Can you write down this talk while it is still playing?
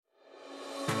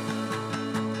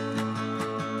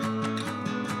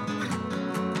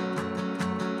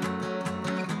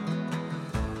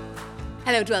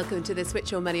Hello and welcome to the Switch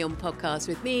Your Money On podcast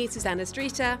with me, Susanna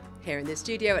Streeter, here in the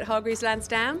studio at Hargreaves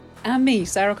Lansdown. And me,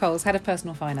 Sarah Coles, Head of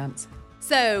Personal Finance.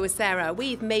 So, Sarah,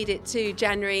 we've made it to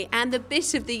January and the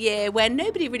bit of the year where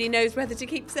nobody really knows whether to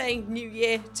keep saying New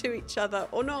Year to each other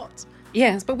or not.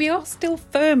 Yes, but we are still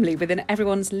firmly within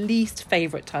everyone's least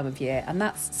favourite time of year, and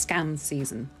that's scam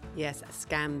season. Yes,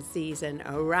 scam season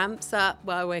ramps up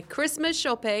while we're Christmas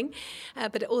shopping,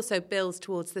 but it also builds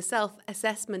towards the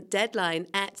self-assessment deadline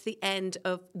at the end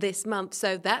of this month.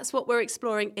 So that's what we're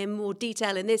exploring in more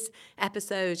detail in this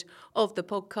episode of the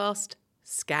podcast,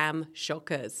 Scam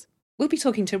Shockers. We'll be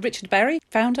talking to Richard Berry,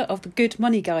 founder of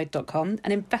thegoodmoneyguide.com,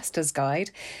 an investor's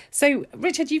guide. So,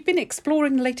 Richard, you've been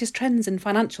exploring the latest trends in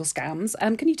financial scams.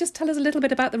 Can you just tell us a little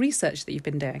bit about the research that you've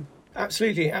been doing?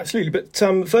 Absolutely. But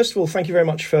first of all, thank you very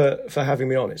much for having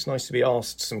me on. It's nice to be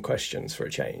asked some questions for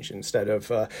a change instead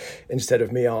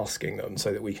of me asking them,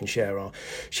 so that we can share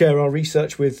our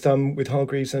research with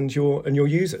Hargreaves and your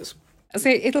users. So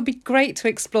it'll be great to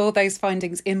explore those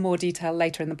findings in more detail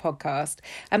later in the podcast.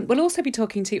 We'll also be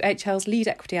talking to HL's lead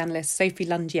equity analyst, Sophie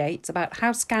Lund-Yates, about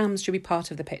how scams should be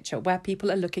part of the picture, where people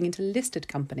are looking into listed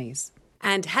companies.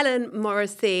 And Helen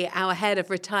Morrissey, our head of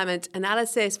retirement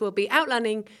analysis, will be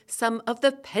outlining some of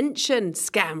the pension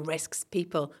scam risks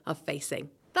people are facing.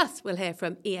 Plus, we'll hear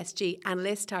from ESG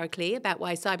analyst Tara Klee about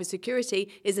why cybersecurity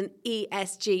is an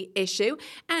ESG issue.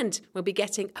 And we'll be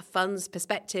getting a funds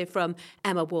perspective from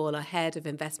Emma Waller, head of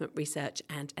investment research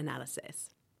and analysis.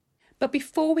 But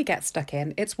before we get stuck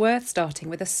in, it's worth starting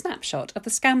with a snapshot of the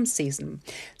scam season.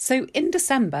 So in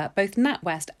December, both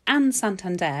NatWest and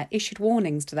Santander issued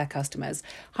warnings to their customers,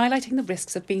 highlighting the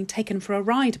risks of being taken for a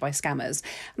ride by scammers.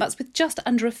 And that's with just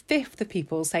under a fifth of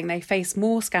people saying they face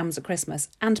more scams at Christmas,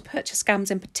 and purchase scams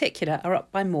in particular are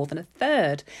up by more than a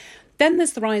third. Then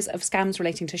there's the rise of scams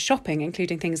relating to shopping,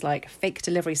 including things like fake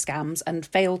delivery scams and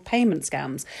failed payment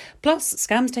scams, plus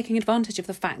scams taking advantage of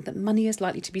the fact that money is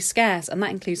likely to be scarce, and that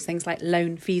includes things like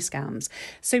loan fee scams.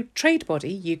 So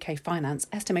TradeBody UK Finance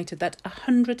estimated that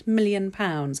 £100 million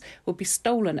will be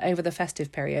stolen over the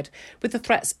festive period, with the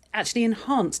threats actually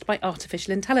enhanced by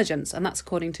artificial intelligence, and that's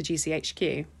according to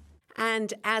GCHQ.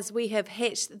 And as we have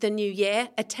hit the new year,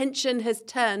 attention has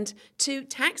turned to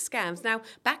tax scams. Now,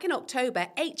 back in October,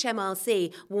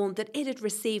 HMRC warned that it had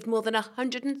received more than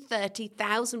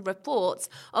 130,000 reports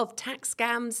of tax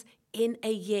scams in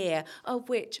a year, of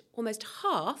which almost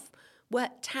half were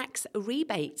tax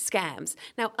rebate scams.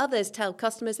 Now, others tell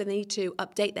customers they need to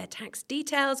update their tax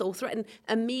details or threaten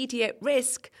immediate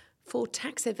risk for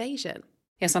tax evasion.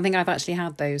 Yes, I think I've actually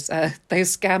had those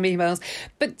scam emails.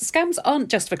 But scams aren't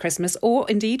just for Christmas or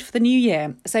indeed for the new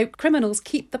year. So criminals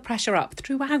keep the pressure up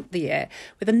throughout the year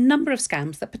with a number of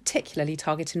scams that particularly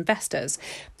target investors.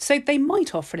 So they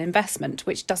might offer an investment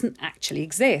which doesn't actually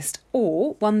exist,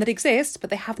 or one that exists but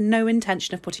they have no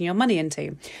intention of putting your money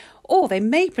into. Or they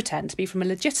may pretend to be from a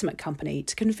legitimate company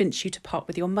to convince you to part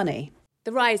with your money.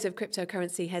 The rise of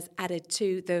cryptocurrency has added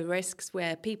to the risks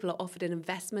where people are offered an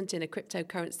investment in a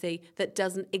cryptocurrency that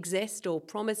doesn't exist or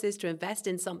promises to invest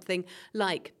in something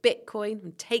like Bitcoin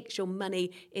and takes your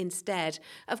money instead.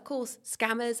 Of course,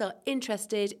 scammers are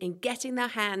interested in getting their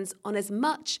hands on as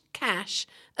much cash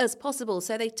as possible,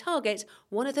 so they target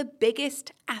one of the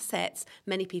biggest assets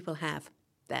many people have: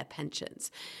 their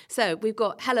pensions. So we've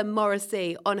got Helen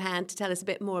Morrissey on hand to tell us a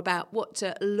bit more about what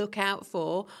to look out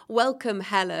for. Welcome,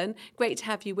 Helen. Great to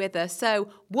have you with us. So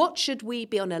what should we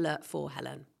be on alert for,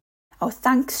 Helen? Oh,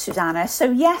 thanks, Susanna. So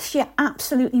yes, you're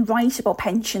absolutely right about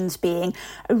pensions being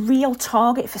a real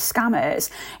target for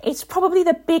scammers. It's probably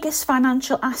the biggest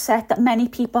financial asset that many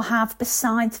people have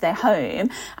besides their home,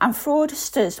 and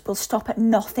fraudsters will stop at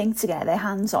nothing to get their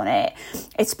hands on it.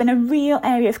 It's been a real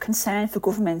area of concern for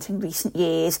government in recent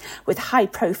years, with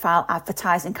high-profile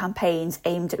advertising campaigns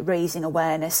aimed at raising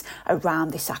awareness around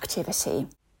this activity.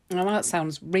 Well, that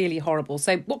sounds really horrible.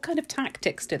 So what kind of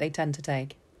tactics do they tend to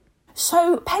take?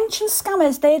 So pension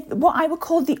scammers, they're what I would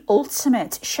call the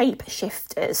ultimate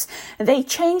shapeshifters. They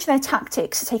change their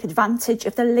tactics to take advantage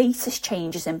of the latest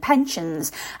changes in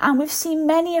pensions, and we've seen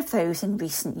many of those in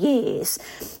recent years.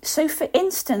 So for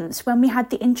instance, when we had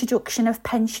the introduction of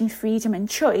pension freedom and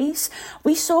choice,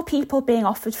 we saw people being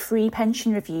offered free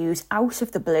pension reviews out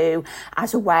of the blue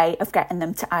as a way of getting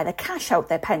them to either cash out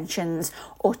their pensions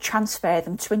or transfer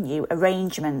them to a new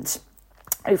arrangement.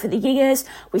 Over the years,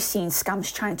 we've seen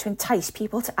scams trying to entice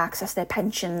people to access their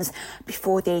pensions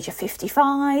before the age of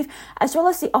 55, as well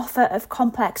as the offer of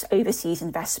complex overseas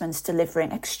investments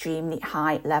delivering extremely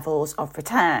high levels of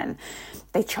return.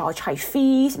 They charge high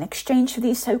fees in exchange for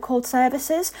these so-called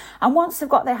services, and once they've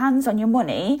got their hands on your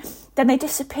money, then they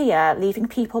disappear, leaving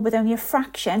people with only a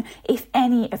fraction, if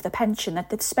any, of the pension that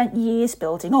they'd spent years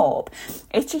building up.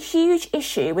 It's a huge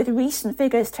issue, with recent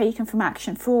figures taken from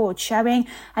Action Fraud showing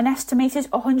an estimated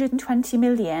 120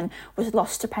 million was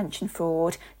lost to pension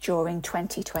fraud during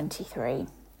 2023.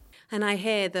 And I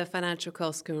hear the financial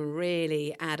costs can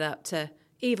really add up to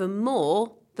even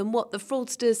more than what the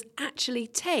fraudsters actually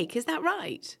take. Is that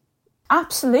right?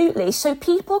 Absolutely. So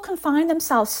people can find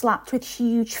themselves slapped with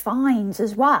huge fines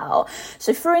as well.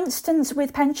 So for instance,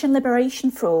 with pension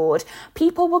liberation fraud,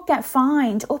 people would get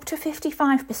fined up to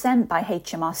 55% by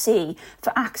HMRC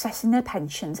for accessing their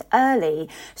pensions early.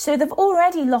 So they've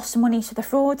already lost money to the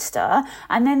fraudster,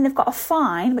 and then they've got a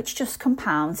fine which just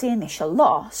compounds the initial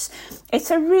loss.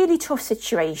 It's a really tough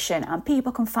situation, and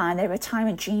people can find their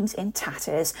retirement dreams in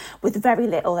tatters with very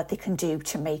little that they can do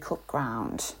to make up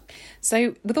ground.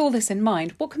 So with all this in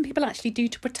mind, what can people actually do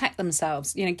to protect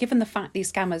themselves, given the fact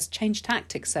these scammers change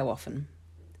tactics so often?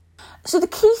 So the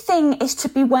key thing is to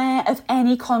beware of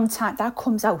any contact that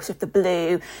comes out of the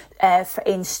blue, for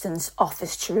instance,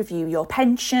 offers to review your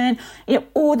pension,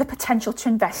 or the potential to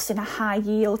invest in a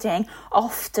high-yielding,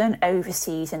 often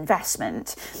overseas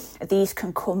investment. These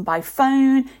can come by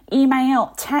phone,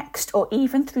 email, text, or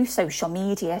even through social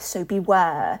media, so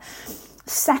beware.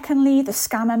 Secondly, the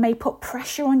scammer may put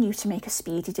pressure on you to make a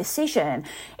speedy decision.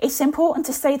 It's important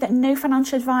to say that no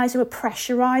financial advisor would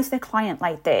pressurise their client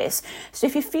like this. So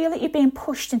if you feel that you're being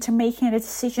pushed into making a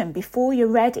decision before you're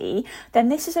ready, then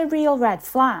this is a real red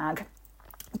flag.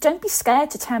 Don't be scared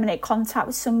to terminate contact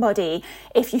with somebody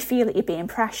if you feel that you're being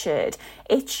pressured.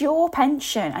 It's your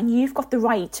pension, and you've got the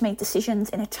right to make decisions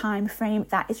in a time frame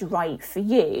that is right for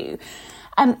you.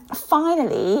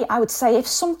 Finally, I would say if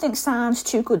something sounds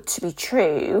too good to be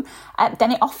true,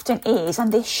 then it often is,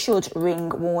 and this should ring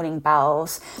warning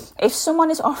bells. If someone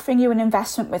is offering you an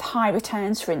investment with high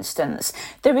returns, for instance,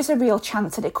 there is a real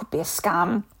chance that it could be a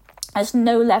scam, as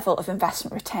no level of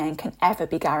investment return can ever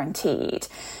be guaranteed.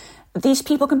 These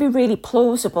people can be really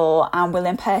plausible and will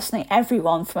impersonate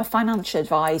everyone from a financial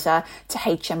advisor to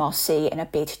HMRC in a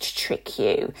bid to trick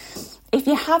you. If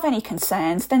you have any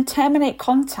concerns, then terminate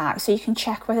contact so you can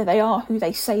check whether they are who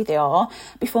they say they are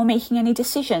before making any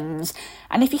decisions.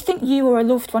 And if you think you or a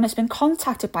loved one has been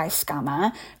contacted by a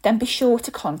scammer, then be sure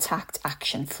to contact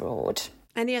Action Fraud.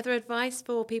 Any other advice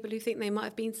for people who think they might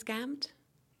have been scammed?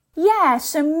 Yeah,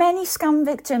 so many scam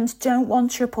victims don't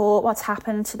want to report what's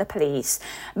happened to the police.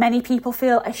 Many people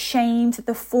feel ashamed that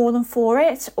they've fallen for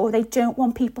it, or they don't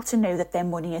want people to know that their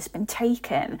money has been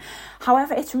taken.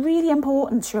 However, it's really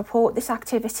important to report this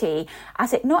activity,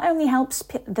 as it not only helps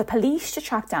the police to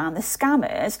track down the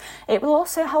scammers, it will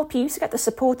also help you to get the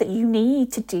support that you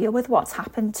need to deal with what's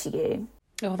happened to you.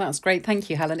 Oh, that's great. Thank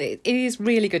you, Helen. It is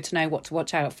really good to know what to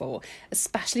watch out for,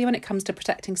 especially when it comes to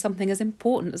protecting something as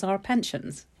important as our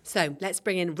pensions. So let's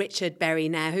bring in Richard Berry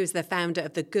now, who's the founder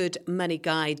of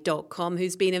thegoodmoneyguide.com,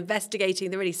 who's been investigating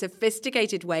the really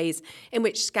sophisticated ways in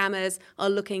which scammers are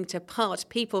looking to part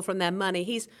people from their money.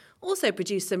 He's also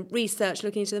produced some research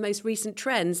looking into the most recent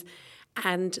trends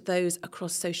and those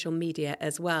across social media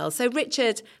as well. So,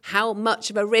 Richard, how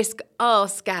much of a risk are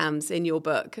scams in your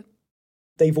book?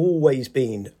 They've always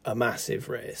been a massive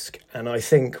risk. And I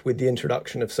think with the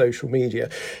introduction of social media,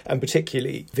 and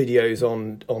particularly videos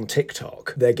on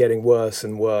TikTok, they're getting worse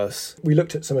and worse. We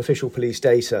looked at some official police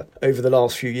data over the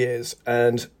last few years,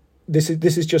 and this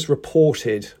is just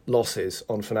reported losses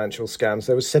on financial scams.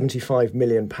 There was £75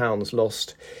 million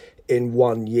lost in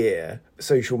 1 year.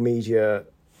 Social media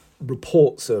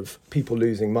reports of people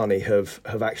losing money have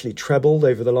actually trebled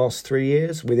over the last 3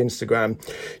 years, with Instagram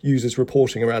users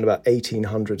reporting around about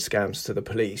 1,800 scams to the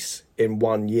police in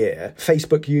 1 year.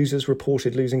 Facebook users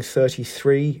reported losing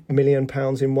 £33 million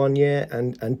in 1 year,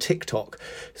 and TikTok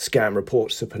scam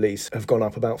reports to police have gone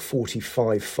up about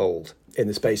 45-fold in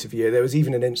the space of a year. There was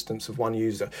even an instance of one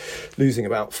user losing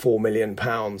about £4 million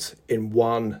in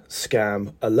one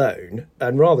scam alone.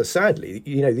 And rather sadly,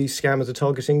 these scammers are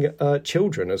targeting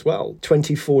children as well.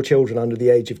 24 children under the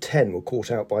age of 10 were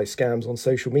caught out by scams on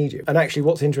social media. And actually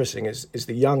what's interesting is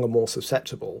the young are more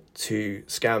susceptible to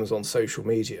scams on social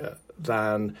media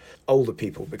than older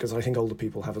people, because I think older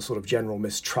people have a sort of general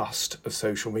mistrust of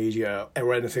social media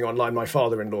or anything online. My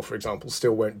father-in-law, for example,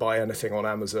 still won't buy anything on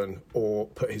Amazon or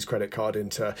put his credit card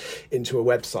into a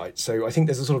website. So I think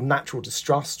there's a sort of natural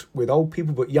distrust with old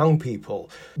people, but young people,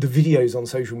 the videos on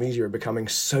social media are becoming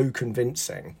so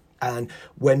convincing. And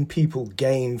when people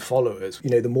gain followers,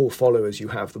 the more followers you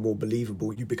have, the more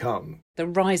believable you become. The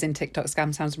rise in TikTok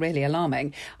scams sounds really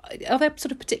alarming. Are there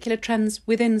sort of particular trends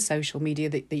within social media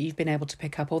that you've been able to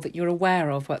pick up or that you're aware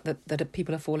of that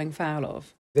people are falling foul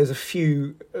of? There's a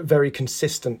few very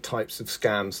consistent types of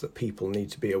scams that people need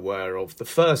to be aware of. The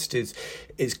first is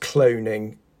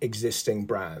cloning existing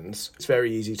brands. It's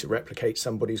very easy to replicate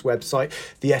somebody's website.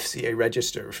 The FCA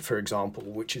register, for example,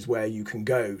 which is where you can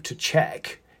go to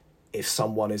check if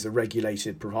someone is a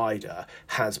regulated provider,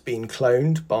 has been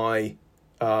cloned by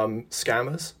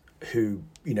scammers who,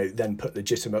 then put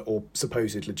legitimate or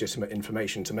supposed legitimate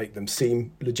information to make them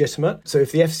seem legitimate. So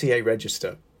if the FCA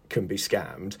register can be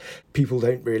scammed, people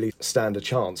don't really stand a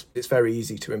chance. It's very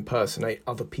easy to impersonate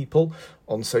other people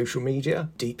on social media.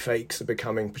 Deepfakes are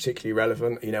becoming particularly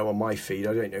relevant. On my feed,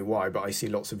 I don't know why, but I see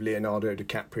lots of Leonardo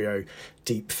DiCaprio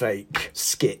deepfake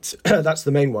skits. That's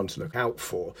the main one to look out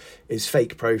for, is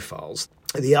fake profiles.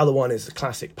 The other one is the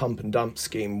classic pump and dump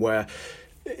scheme, where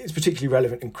it's particularly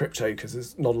relevant in crypto because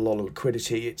there's not a lot of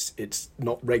liquidity. It's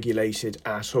not regulated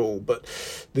at all. But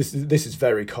this is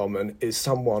very common, is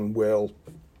someone will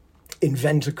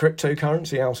invent a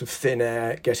cryptocurrency out of thin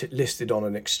air, get it listed on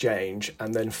an exchange,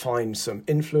 and then find some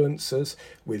influencers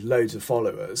with loads of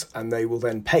followers, and they will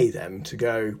then pay them to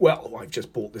go, well, I've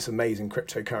just bought this amazing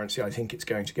cryptocurrency, I think it's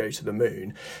going to go to the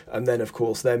moon. And then, of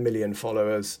course, their million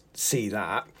followers see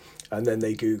that, and then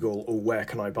they Google, where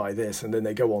can I buy this? And then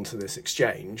they go onto this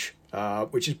exchange,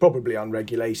 which is probably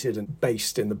unregulated and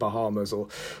based in the Bahamas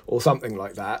or something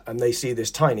like that. And they see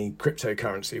this tiny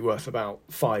cryptocurrency worth about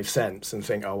 5 cents and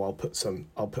think, I'll put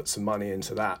some money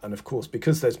into that. And of course,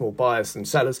 because there's more buyers than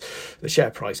sellers, the share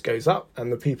price goes up,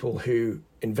 and the people who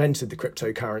invented the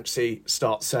cryptocurrency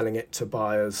start selling it to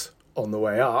buyers on the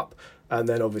way up. And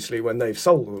then obviously when they've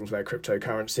sold all of their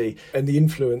cryptocurrency and the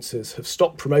influencers have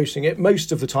stopped promoting it,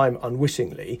 most of the time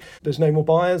unwittingly, there's no more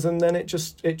buyers, and then it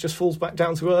just falls back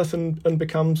down to earth and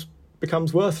becomes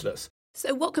worthless.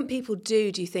 So what can people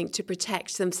do you think, to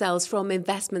protect themselves from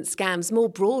investment scams more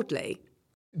broadly?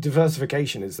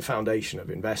 Diversification is the foundation of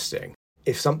investing.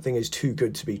 If something is too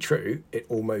good to be true, it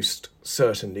almost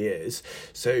certainly is.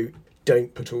 So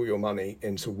don't put all your money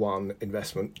into one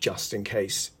investment just in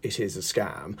case it is a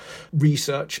scam.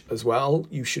 Research as well.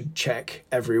 You should check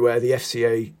everywhere. The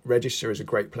FCA register is a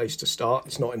great place to start.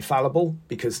 It's not infallible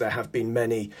because there have been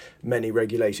many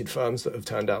regulated firms that have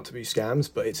turned out to be scams,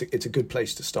 but it's a good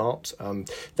place to start.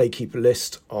 They keep a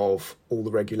list of all the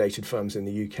regulated firms in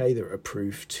the UK that are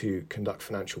approved to conduct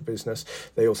financial business.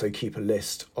 They also keep a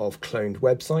list of cloned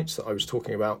websites that I was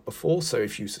talking about before. So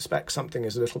if you suspect something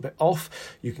is a little bit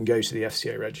off, you can go to the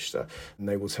FCA register and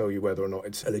they will tell you whether or not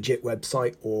it's a legit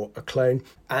website or a clone.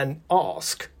 And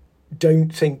ask.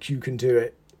 Don't think you can do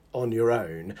it on your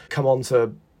own. Come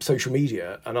onto social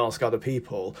media and ask other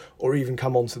people, or even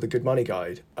come onto the Good Money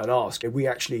Guide and ask. We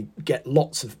actually get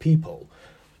lots of people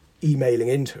emailing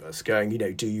into us going,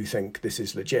 do you think this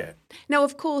is legit? Now,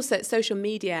 of course, that social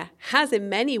media has in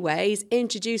many ways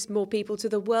introduced more people to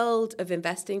the world of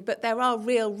investing, but there are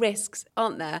real risks,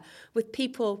 aren't there, with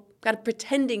people kind of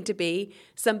pretending to be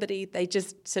somebody they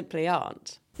just simply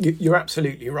aren't. You're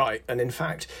absolutely right. And in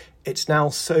fact, it's now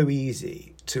so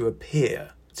easy to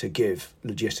appear to give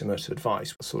legitimate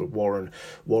advice, sort of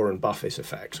Warren Buffett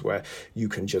effect, where you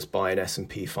can just buy an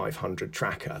S&P 500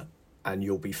 tracker and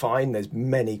you'll be fine. There's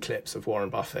many clips of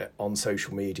Warren Buffett on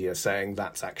social media saying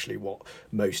that's actually what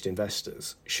most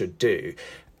investors should do.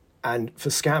 And for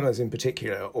scammers in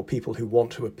particular, or people who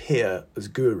want to appear as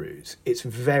gurus, it's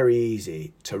very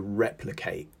easy to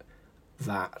replicate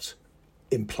that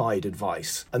implied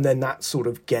advice. And then that sort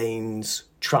of gains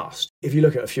trust. If you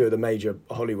look at a few of the major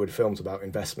Hollywood films about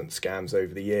investment scams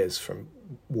over the years, from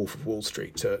Wolf of Wall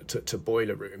Street to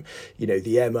Boiler Room,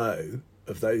 the MO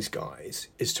of those guys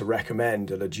is to recommend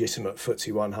a legitimate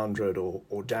FTSE 100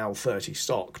 or Dow 30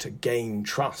 stock to gain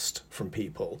trust from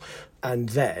people. And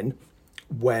then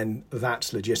when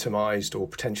that's legitimised or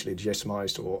potentially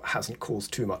legitimised or hasn't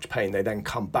caused too much pain, they then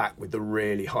come back with the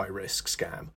really high-risk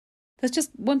scam. There's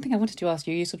just one thing I wanted to ask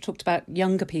you. You sort of talked about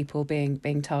younger people being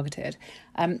targeted.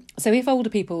 So if older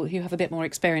people who have a bit more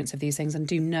experience of these things and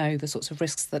do know the sorts of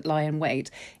risks that lie in wait,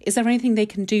 is there anything they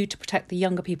can do to protect the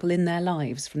younger people in their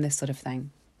lives from this sort of thing?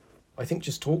 I think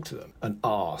just talk to them and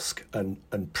ask and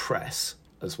press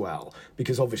as well.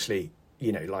 Because obviously,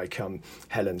 like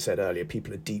Helen said earlier,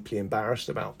 people are deeply embarrassed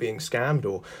about being scammed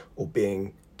or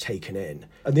being taken in.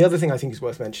 And the other thing I think is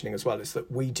worth mentioning as well is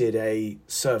that we did a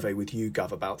survey with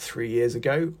YouGov about 3 years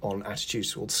ago on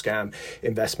attitudes towards scam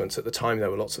investments. At the time,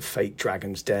 there were lots of fake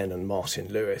Dragon's Den and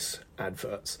Martin Lewis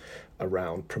adverts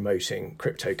around promoting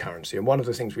cryptocurrency. And one of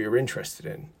the things we were interested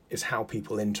in is how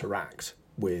people interact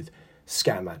with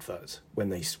scam adverts when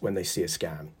they see a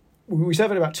scam. We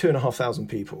surveyed about 2,500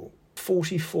 people.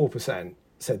 44%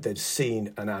 said they'd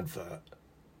seen an advert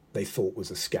they thought was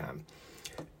a scam.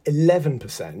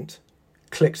 11%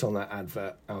 clicked on that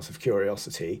advert out of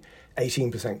curiosity.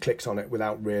 18% clicked on it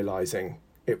without realising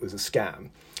it was a scam.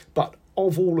 But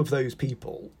of all of those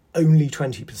people, only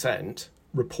 20%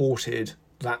 reported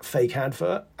that fake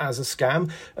advert as a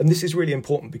scam. And this is really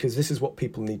important because this is what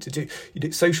people need to do.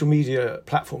 Social media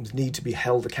platforms need to be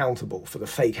held accountable for the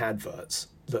fake adverts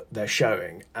that they're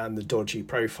showing and the dodgy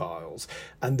profiles.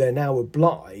 And they're now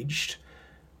obliged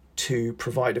to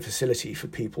provide a facility for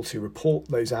people to report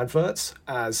those adverts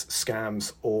as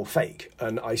scams or fake.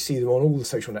 And I see them on all the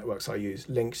social networks I use: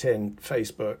 LinkedIn,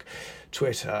 Facebook,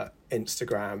 Twitter,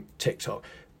 Instagram, TikTok.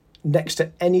 Next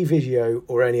to any video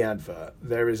or any advert,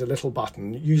 there is a little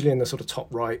button, usually in the sort of top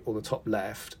right or the top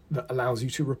left, that allows you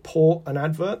to report an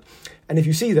advert. And if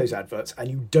you see those adverts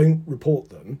and you don't report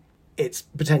them, it's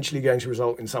potentially going to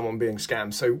result in someone being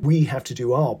scammed. So we have to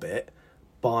do our bit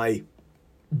by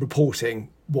reporting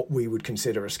what we would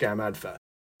consider a scam advert.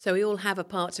 So we all have a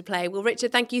part to play. Well,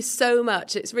 Richard, thank you so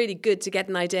much. It's really good to get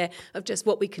an idea of just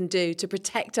what we can do to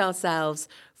protect ourselves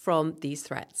from these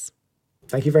threats.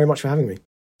 Thank you very much for having me.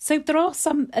 So there are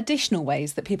some additional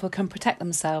ways that people can protect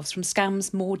themselves from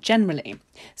scams more generally.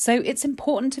 So it's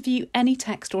important to view any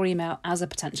text or email as a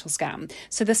potential scam.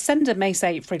 So the sender may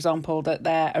say, for example, that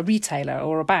they're a retailer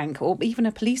or a bank or even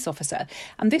a police officer.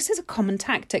 And this is a common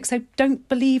tactic. So don't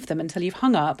believe them until you've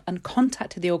hung up and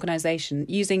contacted the organisation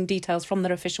using details from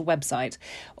their official website.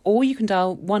 Or you can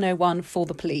dial 101 for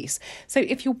the police. So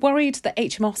if you're worried that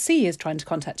HMRC is trying to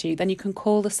contact you, then you can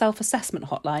call the self-assessment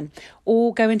hotline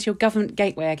or go into your government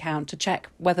gateway account to check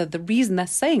whether the reason they're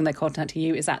saying they're contacting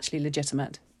you is actually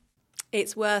legitimate.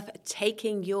 It's worth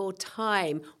taking your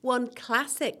time. One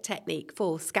classic technique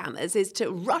for scammers is to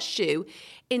rush you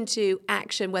into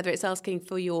action, whether it's asking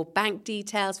for your bank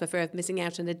details for fear of missing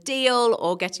out on a deal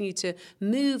or getting you to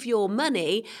move your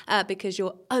money because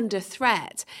you're under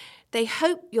threat. They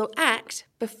hope you'll act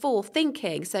before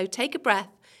thinking. So take a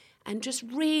breath and just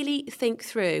really think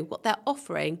through what they're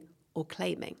offering or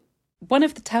claiming. One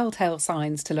of the telltale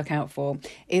signs to look out for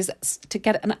is to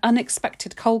get an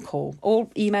unexpected cold call or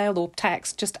email or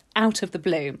text just out of the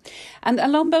blue. And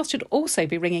alarm bells should also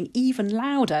be ringing even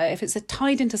louder if it's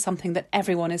tied into something that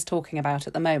everyone is talking about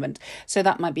at the moment. So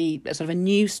that might be sort of a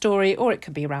news story, or it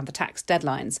could be around the tax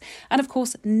deadlines. And of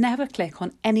course, never click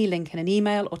on any link in an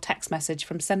email or text message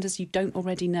from senders you don't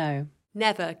already know.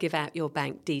 Never give out your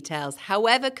bank details,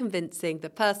 however convincing the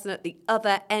person at the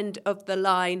other end of the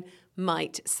line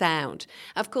might sound.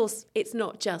 Of course, it's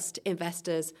not just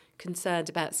investors concerned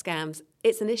about scams.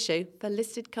 It's an issue for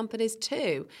listed companies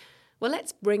too. Well,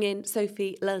 let's bring in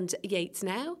Sophie Lund-Yates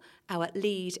now, our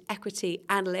lead equity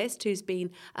analyst who's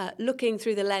been looking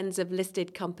through the lens of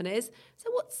listed companies.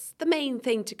 So what's the main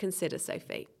thing to consider,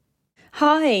 Sophie?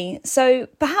 Hi. So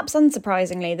perhaps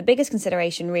unsurprisingly, the biggest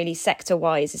consideration really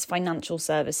sector-wise is financial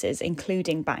services,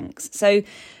 including banks. So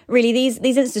really these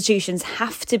institutions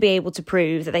have to be able to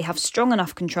prove that they have strong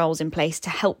enough controls in place to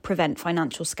help prevent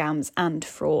financial scams and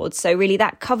fraud. So really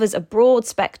that covers a broad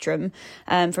spectrum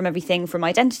from everything from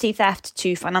identity theft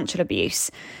to financial abuse.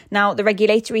 Now, the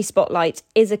regulatory spotlight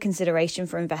is a consideration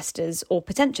for investors or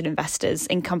potential investors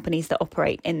in companies that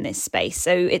operate in this space.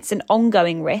 So it's an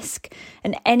ongoing risk,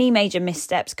 and any major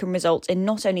missteps can result in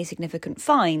not only significant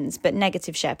fines, but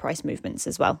negative share price movements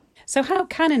as well. So how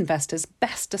can investors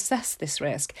best assess this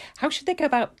risk? How should they go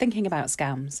about thinking about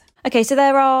scams? Okay, so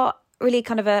there are really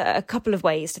kind of a couple of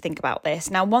ways to think about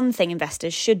this. Now, one thing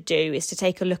investors should do is to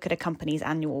take a look at a company's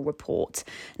annual report.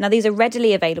 Now, these are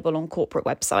readily available on corporate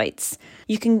websites.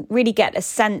 You can really get a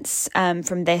sense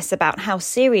from this about how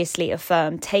seriously a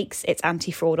firm takes its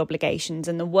anti-fraud obligations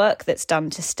and the work that's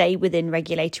done to stay within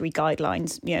regulatory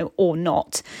guidelines, or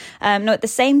not. Now, at the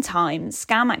same time,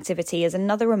 scam activity is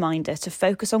another reminder to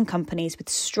focus on companies with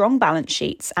strong balance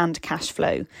sheets and cash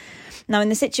flow. Now, in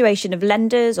the situation of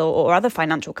lenders or other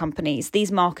financial companies,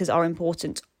 these markers are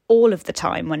important all of the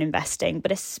time when investing,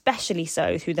 but especially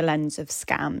so through the lens of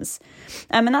scams.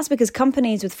 And that's because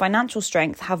companies with financial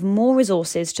strength have more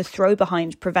resources to throw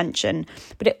behind prevention,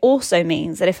 but it also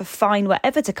means that if a fine were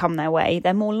ever to come their way,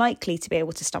 they're more likely to be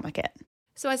able to stomach it.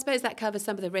 So I suppose that covers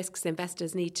some of the risks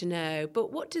investors need to know.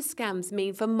 But what do scams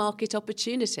mean for market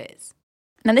opportunities?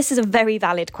 Now, this is a very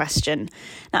valid question.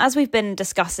 Now, as we've been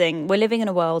discussing, we're living in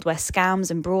a world where scams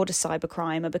and broader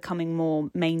cybercrime are becoming more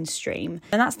mainstream.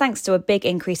 And that's thanks to a big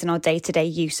increase in our day-to-day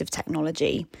use of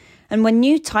technology. And when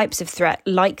new types of threat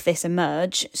like this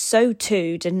emerge, so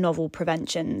too do novel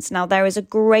preventions. Now, there is a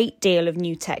great deal of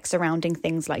new tech surrounding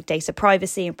things like data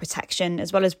privacy and protection,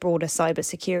 as well as broader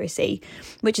cybersecurity,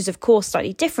 which is, of course,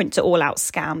 slightly different to all-out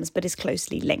scams, but is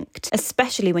closely linked,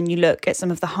 especially when you look at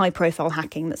some of the high-profile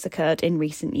hacking that's occurred in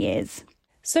recent years.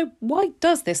 So why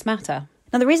does this matter?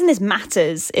 Now, the reason this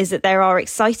matters is that there are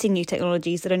exciting new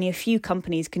technologies that only a few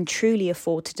companies can truly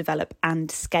afford to develop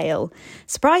and scale.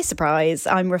 Surprise, surprise,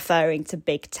 I'm referring to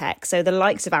big tech. So the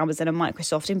likes of Amazon and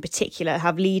Microsoft in particular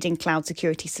have leading cloud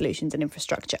security solutions and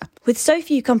infrastructure. With so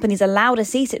few companies allowed a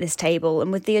seat at this table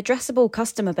and with the addressable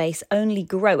customer base only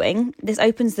growing, this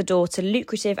opens the door to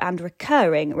lucrative and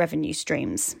recurring revenue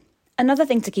streams. Another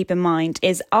thing to keep in mind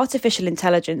is artificial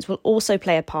intelligence will also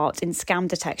play a part in scam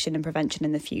detection and prevention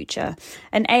in the future.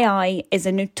 And AI is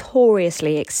a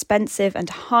notoriously expensive and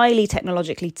highly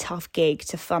technologically tough gig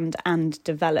to fund and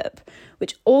develop,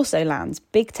 which also lands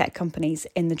big tech companies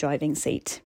in the driving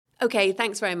seat. OK,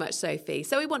 thanks very much, Sophie.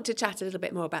 So we want to chat a little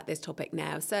bit more about this topic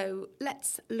now. So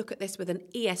let's look at this with an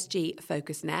ESG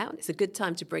focus now. It's a good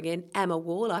time to bring in Emma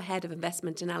Wall, our Head of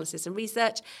Investment Analysis and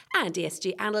Research, and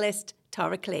ESG analyst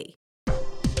Tara Klee.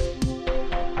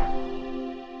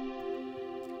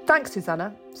 Thanks,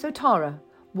 Susanna. So, Tara,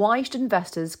 why should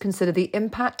investors consider the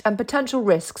impact and potential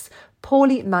risks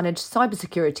poorly managed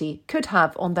cybersecurity could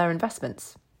have on their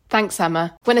investments? Thanks,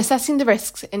 Emma. When assessing the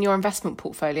risks in your investment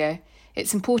portfolio,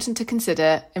 it's important to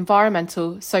consider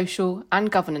environmental, social,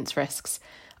 and governance risks,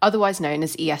 otherwise known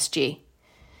as ESG.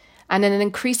 And in an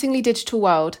increasingly digital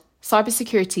world,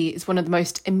 cybersecurity is one of the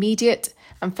most immediate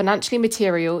and financially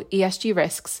material ESG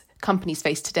risks companies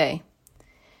face today.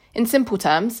 In simple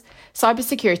terms,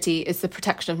 cybersecurity is the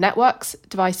protection of networks,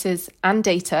 devices, and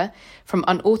data from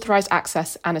unauthorized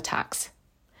access and attacks.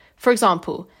 For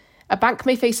example, a bank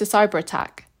may face a cyber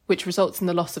attack, which results in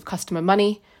the loss of customer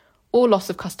money or loss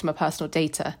of customer personal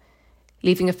data,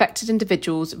 leaving affected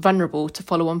individuals vulnerable to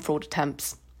follow-on fraud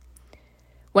attempts.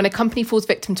 When a company falls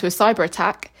victim to a cyber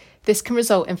attack, this can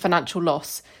result in financial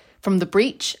loss from the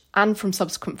breach and from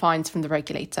subsequent fines from the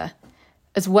regulator,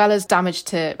 as well as damage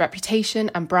to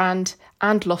reputation and brand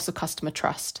and loss of customer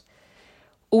trust.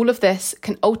 All of this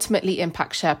can ultimately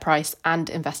impact share price and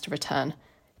investor return.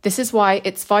 This is why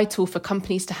it's vital for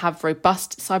companies to have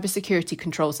robust cybersecurity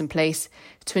controls in place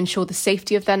to ensure the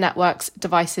safety of their networks,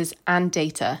 devices, and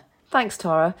data. Thanks,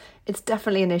 Tara. It's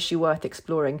definitely an issue worth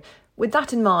exploring. With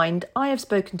that in mind, I have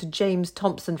spoken to James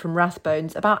Thompson from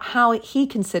Rathbones about how he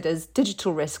considers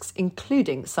digital risks,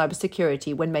 including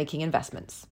cybersecurity, when making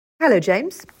investments. Hello,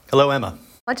 James. Hello, Emma.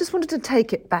 I just wanted to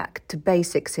take it back to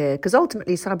basics here, because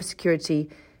ultimately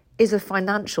cybersecurity is a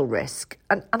financial risk.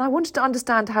 And I wanted to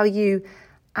understand how you,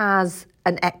 as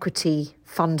an equity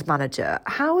fund manager,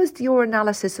 how has your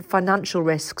analysis of financial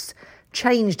risks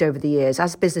changed over the years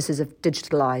as businesses have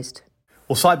digitalised?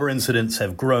 Well, cyber incidents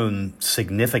have grown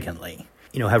significantly,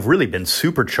 have really been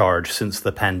supercharged since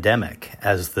the pandemic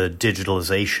as the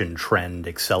digitalization trend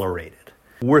accelerated.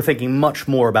 We're thinking much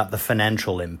more about the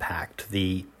financial impact.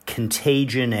 The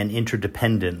contagion and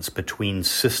interdependence between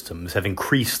systems have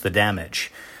increased the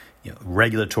damage.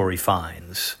 Regulatory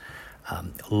fines,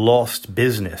 lost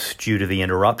business due to the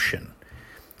interruption,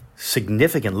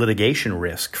 significant litigation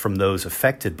risk from those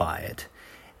affected by it,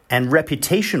 and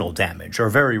reputational damage are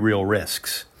very real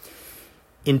risks.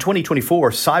 In 2024,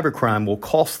 cybercrime will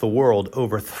cost the world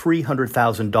over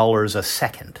 $300,000 a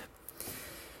second.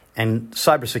 And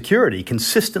cybersecurity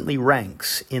consistently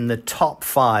ranks in the top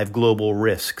 5 global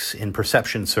risks in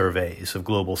perception surveys of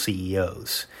global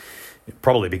CEOs.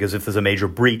 Probably because if there's a major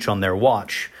breach on their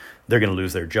watch, they're going to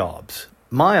lose their jobs.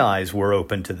 My eyes were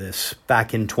open to this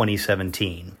back in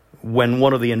 2017, when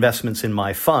one of the investments in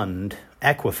my fund,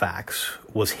 Equifax,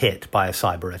 was hit by a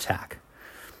cyber attack.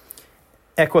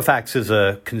 Equifax is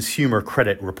a consumer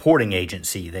credit reporting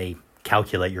agency. They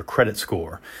calculate your credit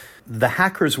score. The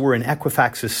hackers were in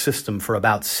Equifax's system for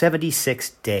about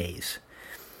 76 days.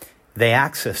 They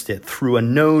accessed it through a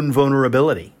known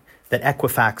vulnerability that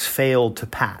Equifax failed to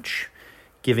patch,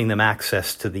 giving them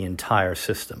access to the entire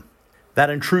system.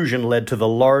 That intrusion led to the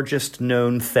largest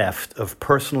known theft of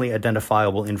personally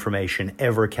identifiable information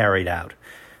ever carried out.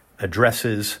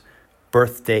 Addresses,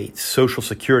 birth dates, social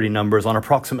security numbers on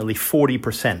approximately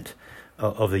 40%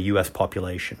 of the US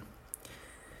population.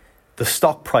 The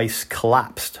stock price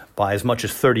collapsed by as much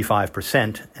as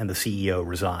 35%, and the CEO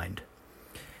resigned.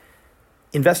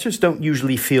 investors don't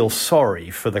usually feel sorry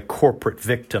for the corporate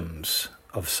victims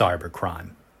of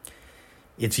cybercrime.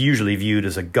 It's usually viewed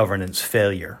as a governance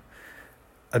failure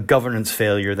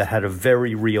that had a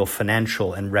very real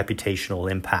financial and reputational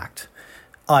impact.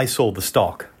 I sold the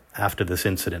stock after this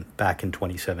incident back in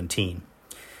 2017.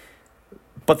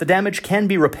 But the damage can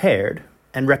be repaired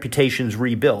and reputations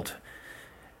rebuilt.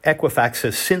 Equifax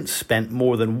has since spent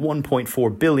more than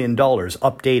 $1.4 billion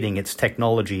updating its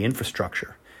technology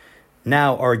infrastructure,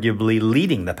 now arguably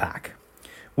leading the pack.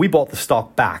 We bought the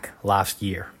stock back last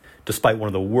year, despite one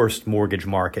of the worst mortgage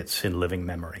markets in living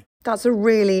memory. That's a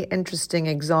really interesting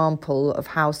example of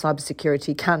how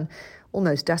cybersecurity can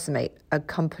almost decimate a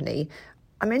company.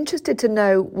 I'm interested to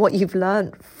know what you've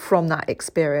learned from that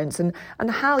experience and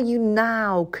how you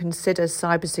now consider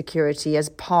cybersecurity as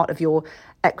part of your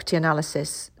equity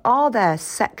analysis. Are there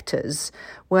sectors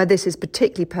where this is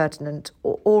particularly pertinent,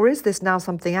 or is this now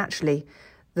something actually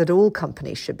that all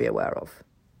companies should be aware of?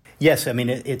 Yes, I mean,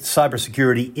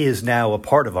 cybersecurity is now a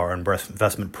part of our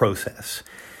investment process,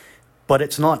 but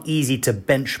it's not easy to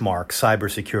benchmark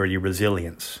cybersecurity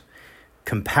resilience.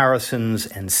 Comparisons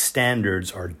and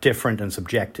standards are different and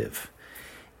subjective.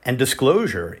 And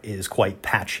disclosure is quite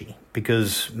patchy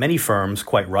because many firms,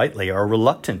 quite rightly, are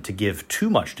reluctant to give too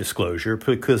much disclosure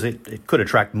because it could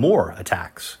attract more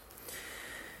attacks.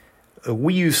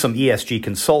 We use some ESG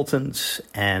consultants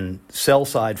and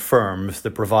sell-side firms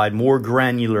that provide more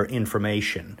granular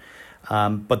information,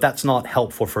 but that's not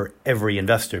helpful for every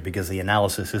investor because the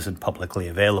analysis isn't publicly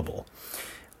available.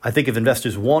 I think if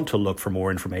investors want to look for more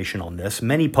information on this,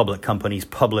 many public companies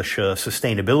publish a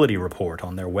sustainability report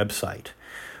on their website,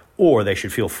 or they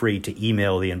should feel free to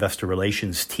email the investor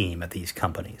relations team at these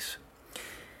companies.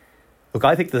 Look,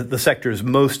 I think the sectors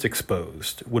most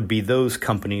exposed would be those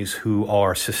companies who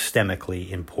are systemically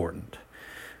important,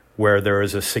 where there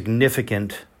is a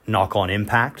significant knock-on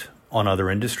impact on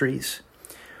other industries,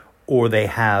 or they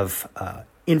have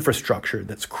infrastructure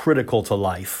that's critical to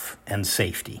life and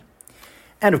safety.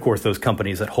 And of course, those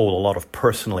companies that hold a lot of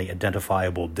personally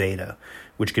identifiable data,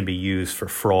 which can be used for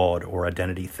fraud or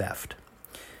identity theft.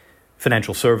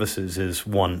 Financial services is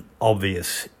one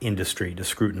obvious industry to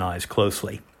scrutinize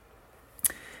closely.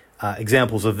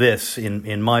 Examples of this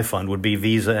in my fund would be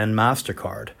Visa and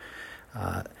MasterCard.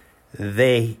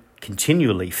 They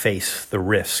continually face the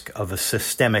risk of a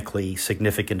systemically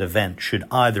significant event should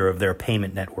either of their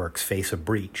payment networks face a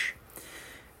breach.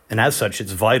 And as such,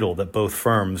 it's vital that both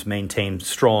firms maintain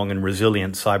strong and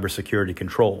resilient cybersecurity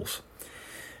controls.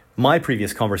 My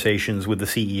previous conversations with the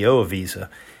CEO of Visa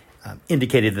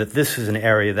indicated that this is an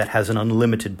area that has an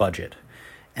unlimited budget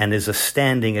and is a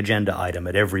standing agenda item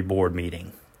at every board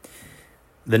meeting.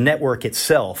 The network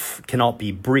itself cannot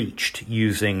be breached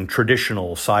using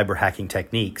traditional cyber hacking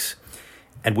techniques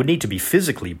and would need to be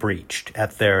physically breached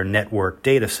at their network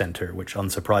data center, which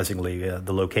unsurprisingly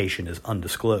the location is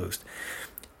undisclosed.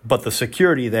 But the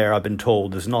security there, I've been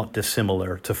told, is not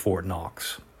dissimilar to Fort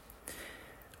Knox.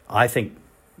 I think,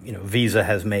 Visa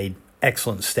has made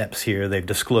excellent steps here. They've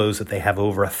disclosed that they have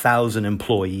over 1,000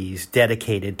 employees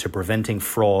dedicated to preventing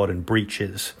fraud and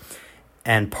breaches.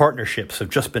 And partnerships have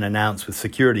just been announced with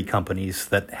security companies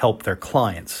that help their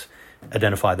clients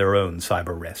identify their own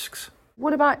cyber risks.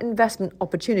 What about investment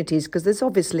opportunities? Because this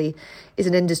obviously is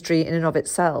an industry in and of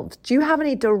itself. Do you have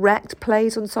any direct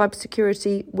plays on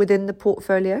cybersecurity within the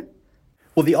portfolio?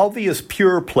 Well, the obvious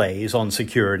pure plays on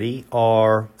security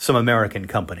are some American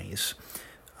companies.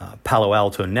 Palo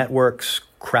Alto Networks,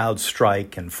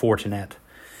 CrowdStrike, and Fortinet.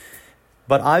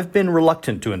 But I've been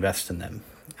reluctant to invest in them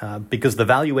because the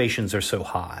valuations are so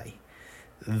high.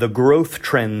 The growth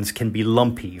trends can be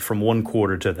lumpy from one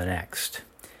quarter to the next.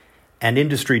 And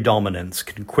industry dominance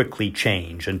can quickly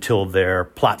change until their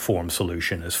platform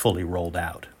solution is fully rolled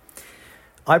out.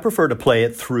 I prefer to play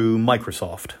it through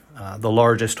Microsoft, the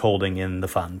largest holding in the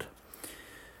fund.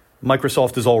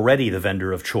 Microsoft is already the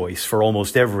vendor of choice for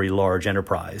almost every large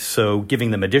enterprise, so giving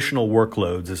them additional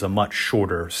workloads is a much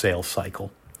shorter sales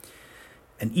cycle.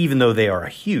 And even though they are a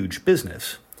huge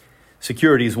business,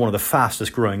 security is one of the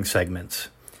fastest growing segments,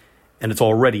 and it's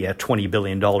already a $20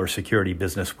 billion security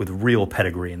business with real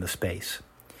pedigree in the space.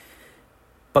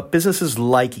 But businesses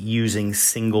like using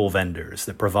single vendors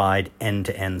that provide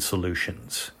end-to-end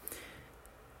solutions.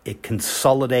 It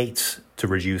consolidates to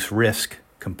reduce risk,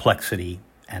 complexity,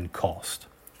 and cost.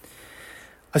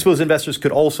 I suppose investors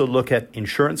could also look at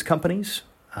insurance companies.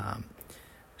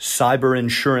 Cyber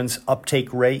insurance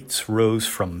uptake rates rose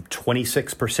from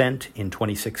 26% in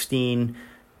 2016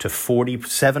 to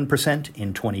 47%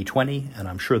 in 2020, and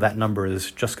I'm sure that number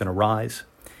is just going to rise.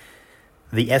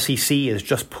 The SEC has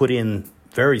just put in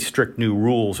very strict new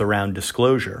rules around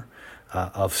disclosure,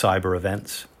 of cyber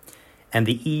events. And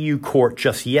the EU court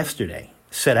just yesterday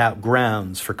set out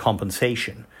grounds for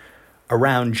compensation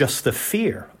around just the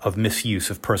fear of misuse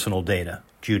of personal data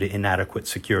due to inadequate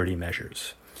security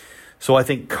measures. So I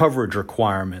think coverage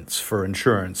requirements for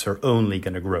insurance are only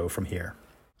going to grow from here.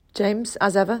 James,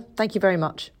 as ever, thank you very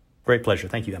much. Great pleasure.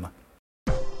 Thank you, Emma.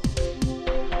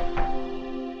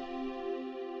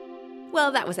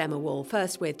 Well, that was Emma Wall,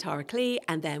 first with Tara Klee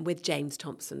and then with James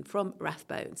Thompson from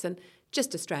Rathbones. And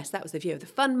just to stress, that was the view of the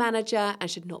fund manager and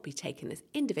should not be taken as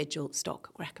individual stock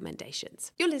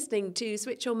recommendations. You're listening to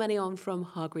Switch Your Money On from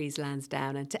Hargreaves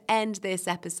Lansdown. And to end this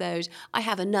episode, I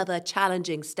have another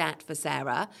challenging stat for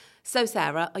Sarah. So,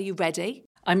 Sarah, are you ready?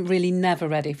 I'm really never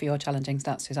ready for your challenging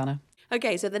stats, Susanna.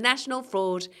 OK, so the National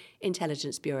Fraud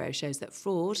Intelligence Bureau shows that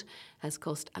fraud has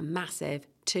cost a massive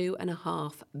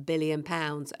 £2.5 billion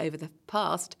over the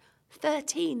past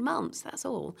 13 months, that's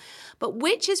all. But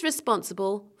which is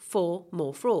responsible for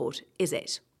more fraud? Is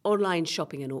it online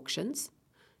shopping and auctions,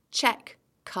 cheque,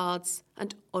 cards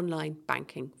and online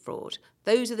banking fraud?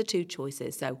 Those are the two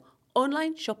choices. So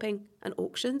online shopping and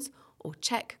auctions or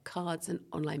cheque, cards and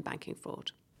online banking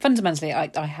fraud. Fundamentally,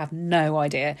 I have no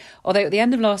idea. Although at the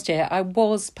end of last year, I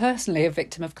was personally a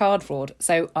victim of card fraud,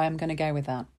 so I am going to go with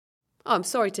that. Oh, I'm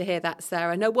sorry to hear that,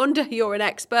 Sarah. No wonder you're an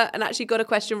expert and actually got a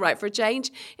question right for a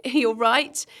change. You're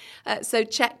right. So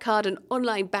cheque, card and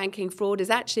online banking fraud is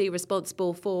actually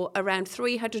responsible for around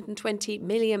 £320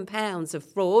 million of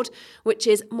fraud, which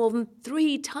is more than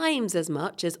 3 times as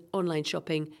much as online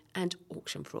shopping and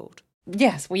auction fraud.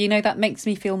 Yes, well, that makes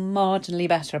me feel marginally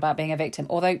better about being a victim.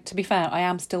 Although, to be fair, I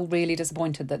am still really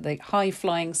disappointed that the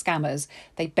high-flying scammers,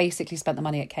 they basically spent the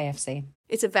money at KFC.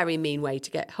 It's a very mean way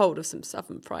to get hold of some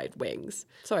Southern fried wings.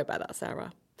 Sorry about that,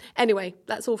 Sarah. Anyway,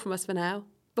 that's all from us for now.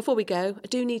 Before we go, I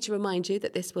do need to remind you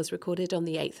that this was recorded on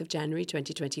the 8th of January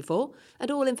 2024,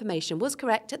 and all information was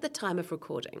correct at the time of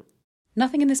recording.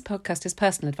 Nothing in this podcast is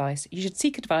personal advice. You should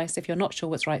seek advice if you're not sure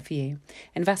what's right for you.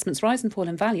 Investments rise and fall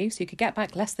in value, so you could get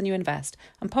back less than you invest,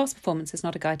 and past performance is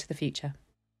not a guide to the future.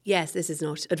 Yes, this is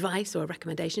not advice or a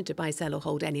recommendation to buy, sell or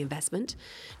hold any investment.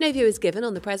 No view is given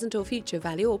on the present or future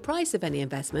value or price of any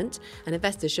investment, and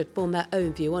investors should form their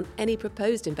own view on any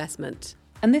proposed investment.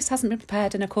 And this hasn't been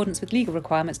prepared in accordance with legal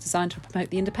requirements designed to promote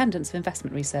the independence of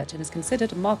investment research and is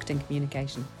considered a marketing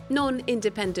communication.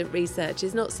 Non-independent research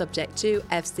is not subject to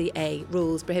FCA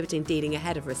rules prohibiting dealing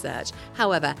ahead of research.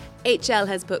 However, HL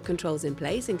has put controls in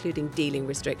place, including dealing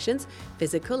restrictions,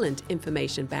 physical and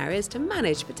information barriers to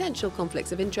manage potential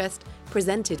conflicts of interest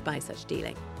presented by such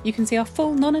dealing. You can see our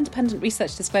full non-independent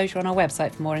research disclosure on our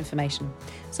website for more information.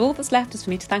 So all that's left is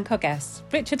for me to thank our guests,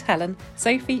 Richard, Helen,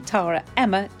 Sophie, Tara,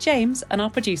 Emma, James and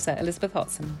our producer, Elizabeth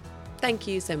Hodson. Thank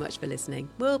you so much for listening.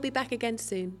 We'll be back again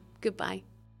soon. Goodbye.